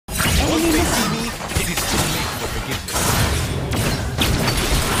Once they see me, it is too late for forgiveness.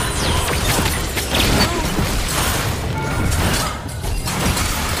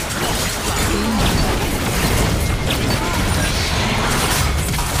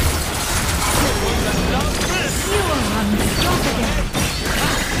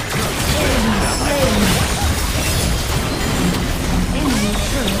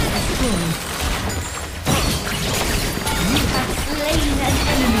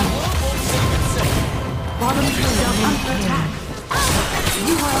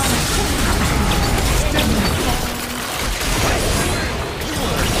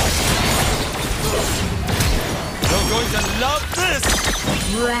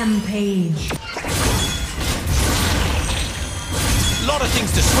 Rampage. Lot of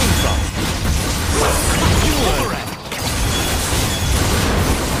things to swing from. You were at.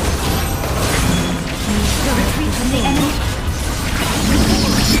 Retreat from the enemy.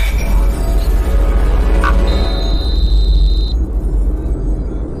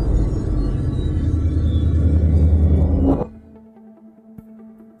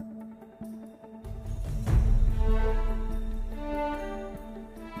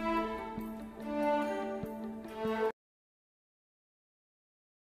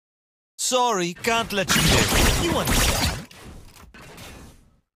 Sorry, can't let you live. You understand?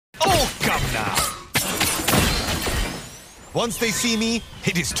 Oh, come now! Once they see me,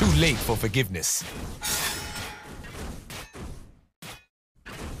 it is too late for forgiveness.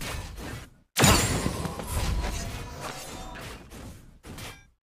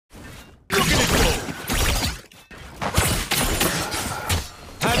 Look at it go!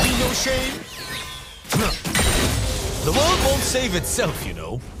 Have you no shame? The world won't save itself, you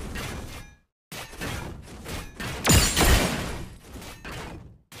know.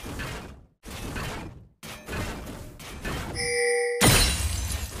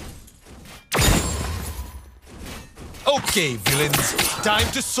 Okay, villains, time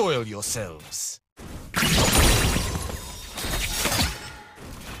to soil yourselves.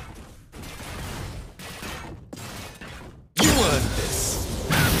 You earned this.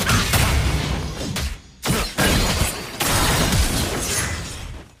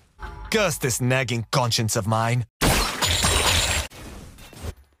 Curse this nagging conscience of mine.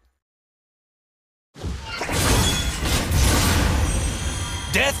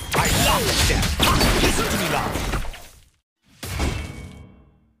 Death? I laugh at death. Listen to me laugh.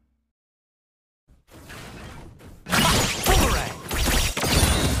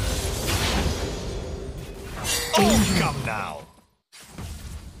 Oh, come now!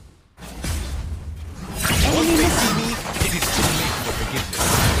 Once they see me, it is too late for forgiveness.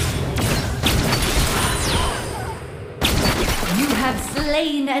 You have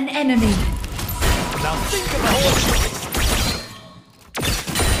slain an enemy. Now think of the whole choice.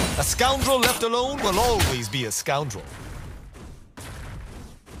 A scoundrel left alone will always be a scoundrel.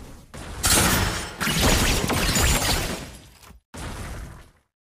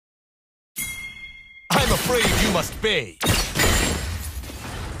 I'm afraid you must pay.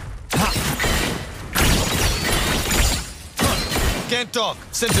 Can't talk.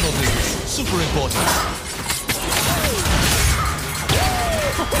 Sentinel business. Super important.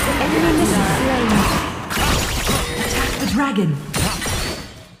 Enemy missile slain. Attack the dragon.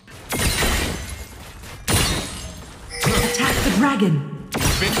 Attack the dragon.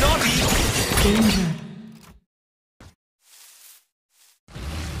 Been naughty. Danger.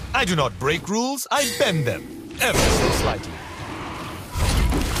 I do not break rules, I bend them, ever so slightly.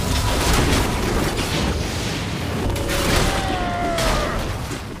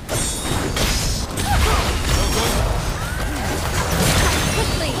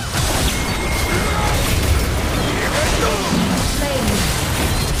 Quickly. Slain.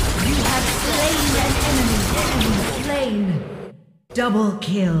 You have slain an enemy. Slain. Double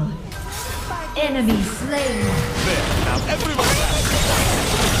kill. Enemy slain. There, now everyone back.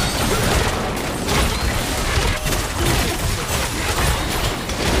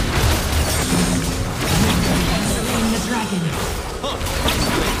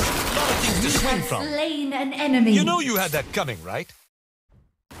 From. Slain an enemy. You know you had that coming, right?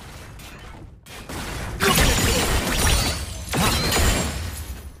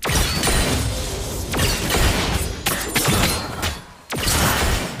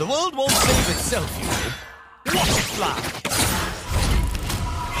 The world won't save itself, you know. Watch it fly.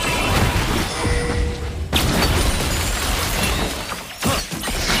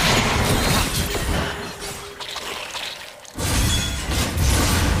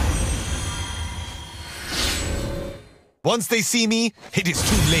 Once they see me, it is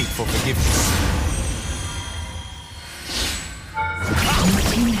too late for forgiveness.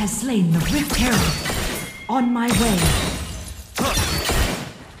 team has slain the Rift Herald. On my way.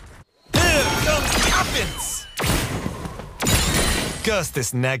 Here comes the offense! Curse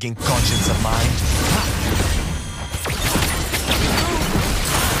this nagging conscience of mine.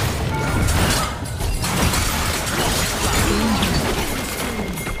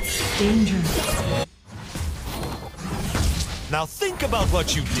 Danger. Now think about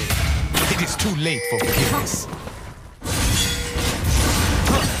what you did. It is too late for forgiveness.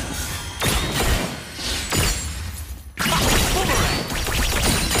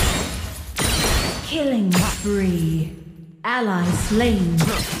 Killing spree. Ally slain. Get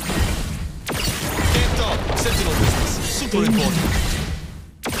dog, sentinel business. Super important.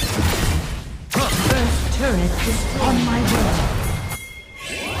 First turret is on my way.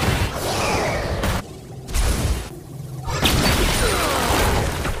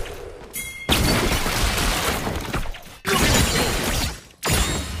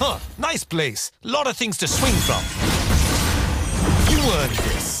 Huh, nice place. Lot of things to swing from. You earned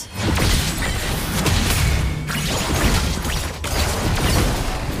this.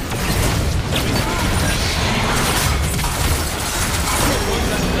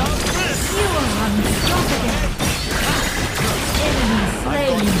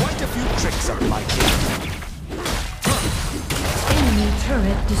 Quite a few tricks up my kid. Enemy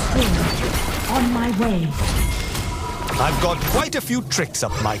turret destroyed. On my way. I've got quite a few tricks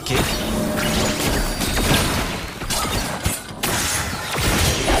up my kid.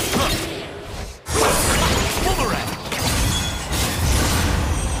 Boomerang!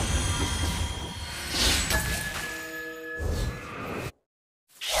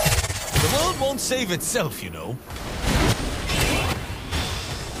 The world won't save itself, you know.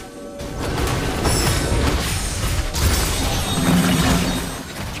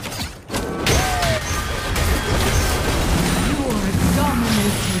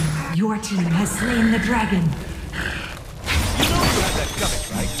 Your team has slain the dragon. You know you had that coming,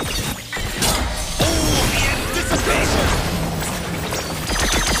 right? Oh, the anticipation!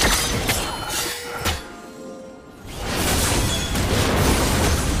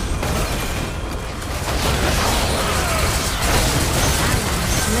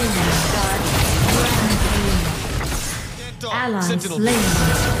 Ally Sentinel slain.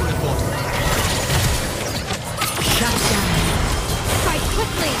 super important. Shut down. Fight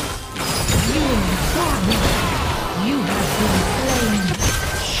quickly! You have been slain.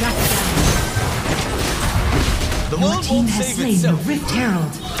 Shut down. The Your world team won't has save slain itself. the Rift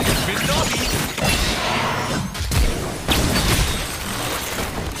Herald. Been naughty.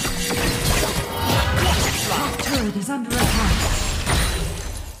 Top turret is under attack.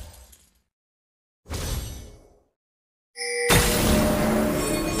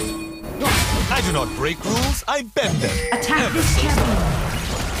 I do not break rules, I bend them. Attack Ever this so champion.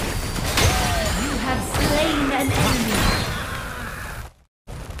 You have slain an enemy.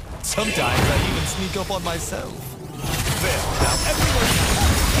 Sometimes I even sneak up on myself. There, now everyone...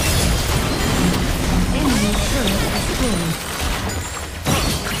 Enemy turret destroyed.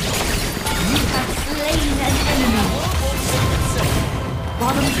 You have slain an enemy.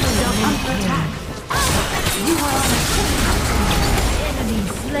 Bottom turret under attack. You are on a enemy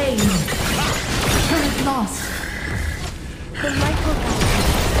slain. Turret lost. The light will guide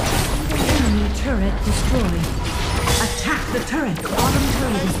Enemy turret destroyed. Attack the turret. Bottom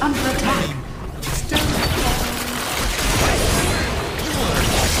turret is under attack.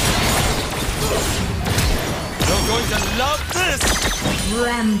 You're going to love this!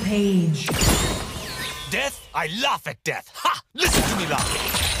 Rampage. Death? I laugh at death. Ha! Listen to me laugh.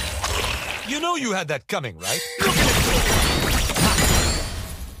 You know you had that coming, right? Look at it go.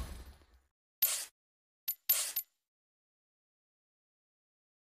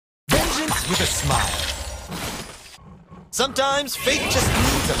 Vengeance with a smile. Sometimes fate just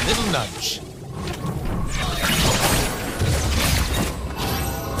needs a little nudge.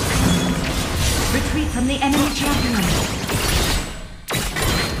 Retreat from the enemy champion.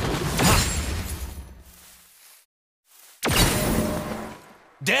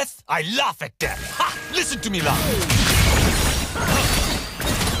 Death? I laugh at death. Ha! Listen to me laugh.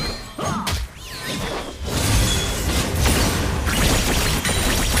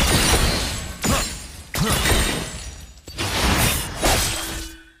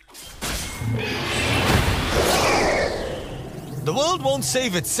 The world won't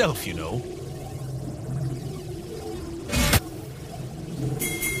save itself, you know.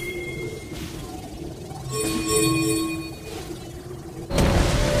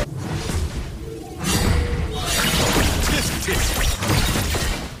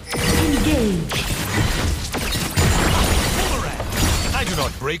 Engage. Boomerang! I do not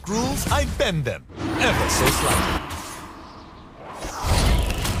make rules, I bend them, ever so slightly.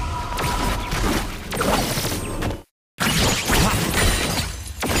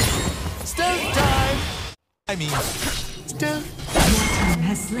 Stealth time! I mean, stealth. Your team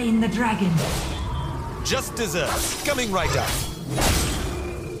has slain the dragon. Just desserts, coming right up.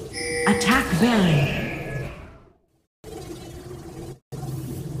 Attack Baron.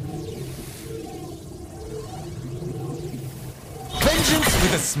 Vengeance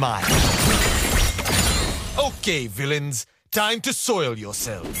with a smile. Okay, villains, time to soil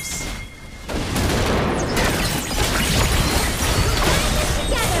yourselves.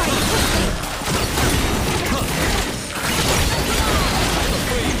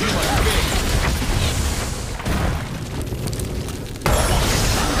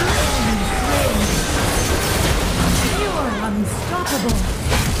 You're unstoppable.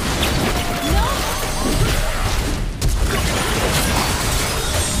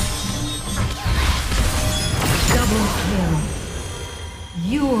 Double kill.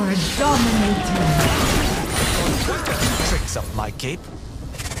 You're dominating. Tricks up my cape.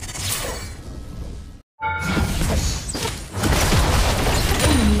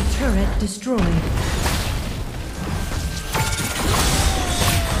 Enemy turret destroyed.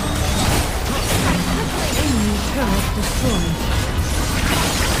 Enemy turret destroyed.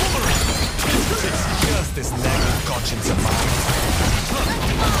 It's just this nagging conscience of mine.